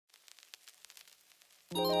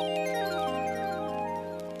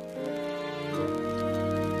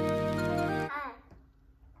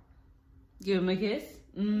Give him a kiss.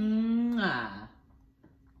 Mwah.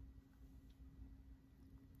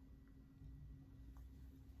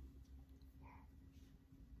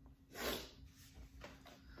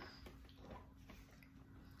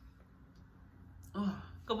 Oh,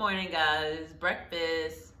 good morning, guys.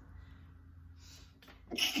 Breakfast.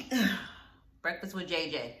 Breakfast with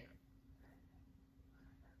JJ.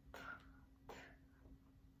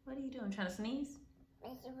 What are you doing? Trying to sneeze?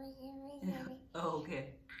 Oh,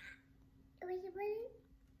 okay.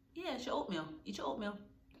 Yeah, it's your oatmeal. Eat your oatmeal.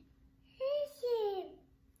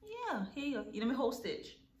 Yeah, here you go. You let me hold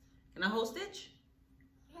Stitch. Can I hold Stitch?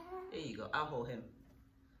 Yeah. There you go. I'll hold him.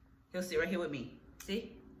 He'll sit right here with me.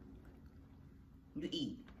 See? You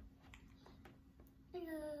eat.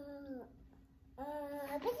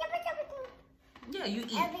 Yeah, you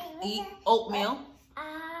eat. Eat oatmeal.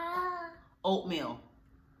 Oatmeal.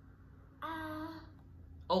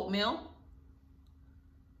 Oatmeal.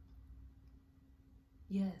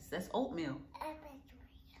 Yes, that's oatmeal.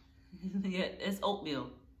 Yeah, it's oatmeal.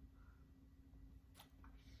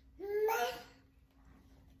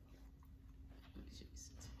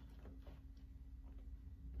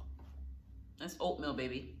 That's oatmeal,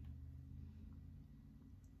 baby.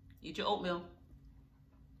 Eat your oatmeal.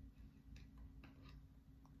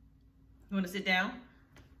 You want to sit down?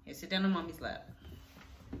 Here, sit down on mommy's lap.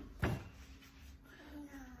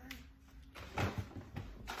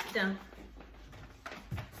 Sit down.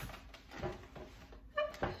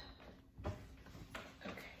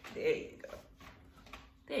 Okay, there you go.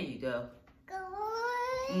 There you go.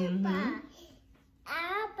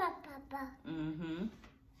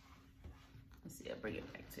 Let's see, I'll bring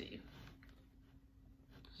it back to you.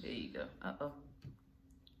 There you go. Uh-oh.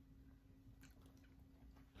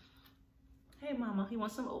 Hey, Mama, you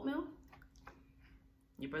want some oatmeal?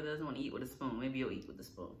 Your brother doesn't want to eat with a spoon. Maybe you'll eat with a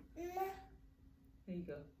spoon. Here you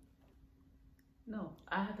go. No,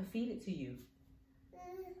 I have to feed it to you.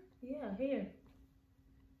 Yeah, here.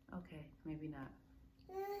 Okay, maybe not.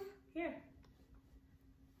 Here.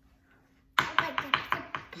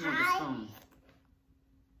 You want the spoon.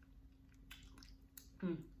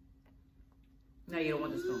 No, you don't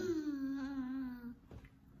want the spoon.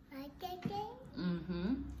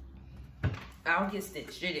 I'll get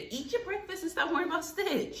Stitch. JJ, eat your breakfast and stop worrying about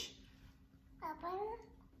Stitch.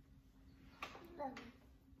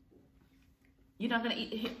 You're not gonna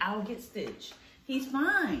eat it. I'll get Stitch. He's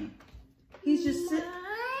fine. He's just sick.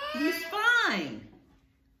 He's fine.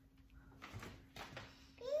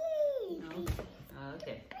 No.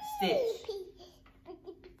 Okay. Stitch.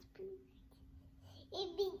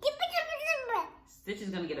 Stitch is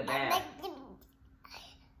gonna get a bath.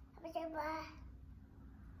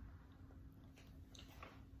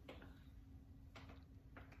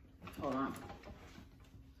 Hold on.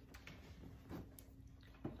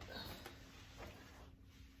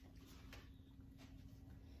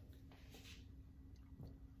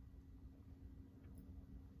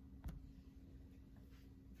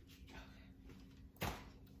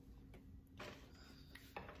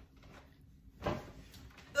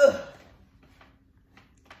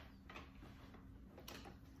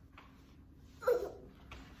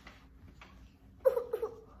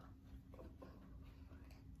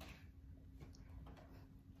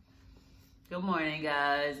 Good morning,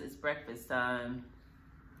 guys. It's breakfast time.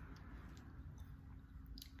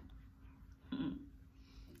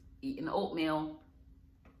 Eating oatmeal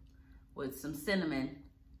with some cinnamon.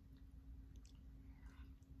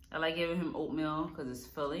 I like giving him oatmeal because it's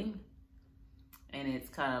filling and it's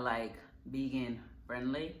kind of like vegan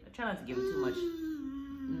friendly. I try not to give him too much.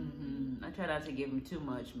 I try not to give him too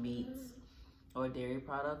much meats or dairy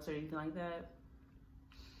products or anything like that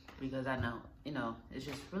because I know, it's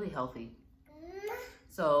just really healthy.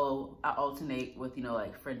 So I alternate with,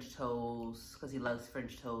 like French toast because he loves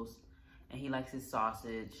French toast and he likes his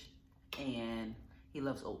sausage and he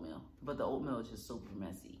loves oatmeal. But the oatmeal is just super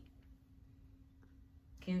messy.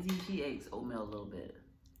 Kenzie, she eats oatmeal a little bit.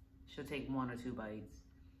 She'll take 1 or 2 bites.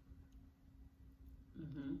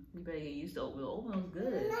 You better get used to oatmeal. Oatmeal's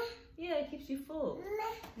good. Yeah, it keeps you full.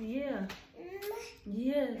 Yeah.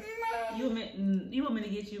 Yes. You want me to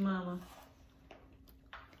get you, Mama?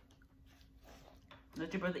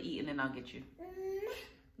 Let your brother eat and then I'll get you.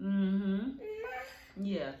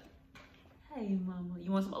 Yeah. Hey, Mama.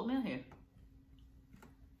 You want some oatmeal here?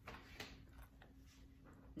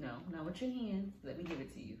 No, not with your hands. Let me give it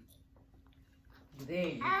to you. There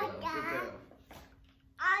you go. Good girl.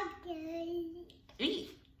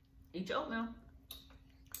 Eat. Eat your oatmeal.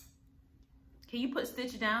 Can you put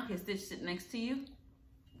Stitch down? Can Stitch sit next to you?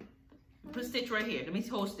 Put Stitch right here. Let me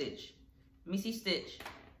hold Stitch. Let me see Stitch.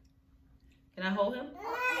 Can I hold him?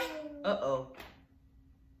 Uh-oh.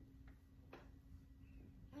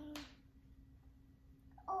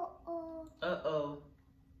 Uh-oh.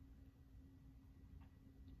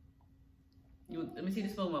 Let me see the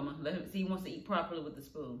spoon, Mama. Let him see. He wants to eat properly with the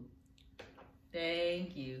spoon.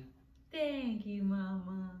 Thank you. Thank you,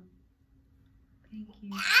 Mama. Thank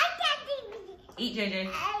you. Eat, JJ.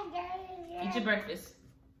 Eat your breakfast.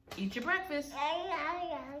 Eat your breakfast.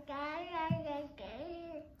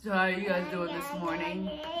 So how are you guys doing this morning?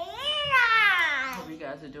 Hope you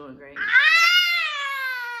guys are doing great.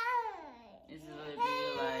 It's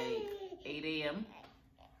literally like 8 a.m.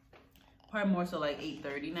 Probably more so like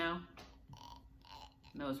 8:30 now.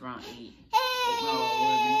 No, it's around 8.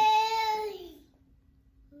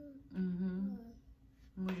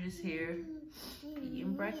 We're just here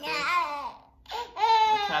eating breakfast.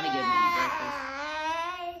 We're trying to get him to eat breakfast.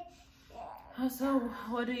 So,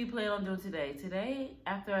 what do you plan on doing today? Today,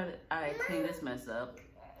 after I clean this mess up,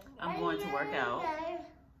 I'm going to work out.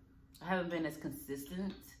 I haven't been as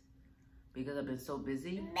consistent because I've been so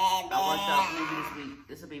busy. I worked out maybe this week.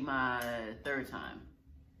 This will be my 3rd time.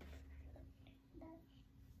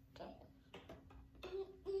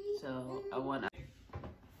 So, I want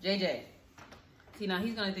JJ. See, now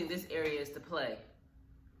he's gonna think this area is to play.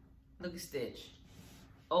 Look at Stitch.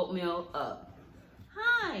 Oatmeal up.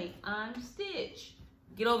 Hi, I'm Stitch.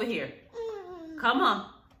 Get over here. Come on.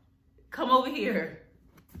 Come over here.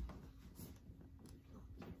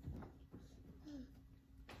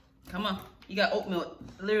 Come on. You got oatmeal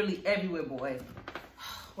literally everywhere, boy.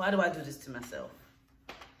 Why do I do this to myself?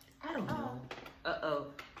 I don't know.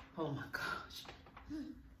 Uh-oh. Oh my gosh.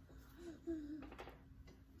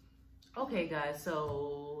 Okay, guys,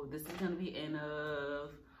 so this is gonna be end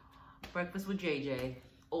of breakfast with JJ,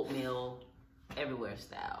 oatmeal everywhere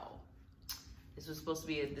style. This was supposed to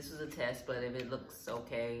be this was a test, but if it looks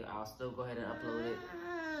okay, I'll still go ahead and upload it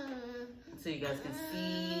so you guys can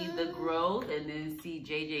see the growth and then see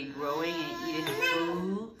JJ growing and eating his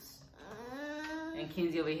foods. And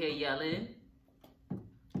Kinsey over here yelling.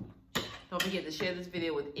 Don't forget to share this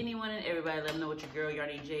video with anyone and everybody. Let them know what your girl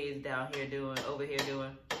Yarnij JJ is down here doing, over here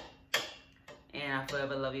doing. And I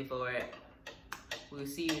forever love you for it. We'll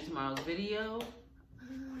see you in tomorrow's video.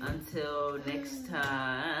 Until next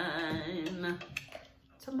time.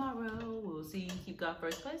 Tomorrow, we'll see. Keep God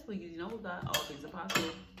first place. Because you know with God, all things are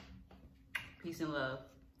possible. Peace and love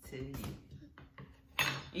to you. Are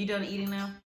you done eating now?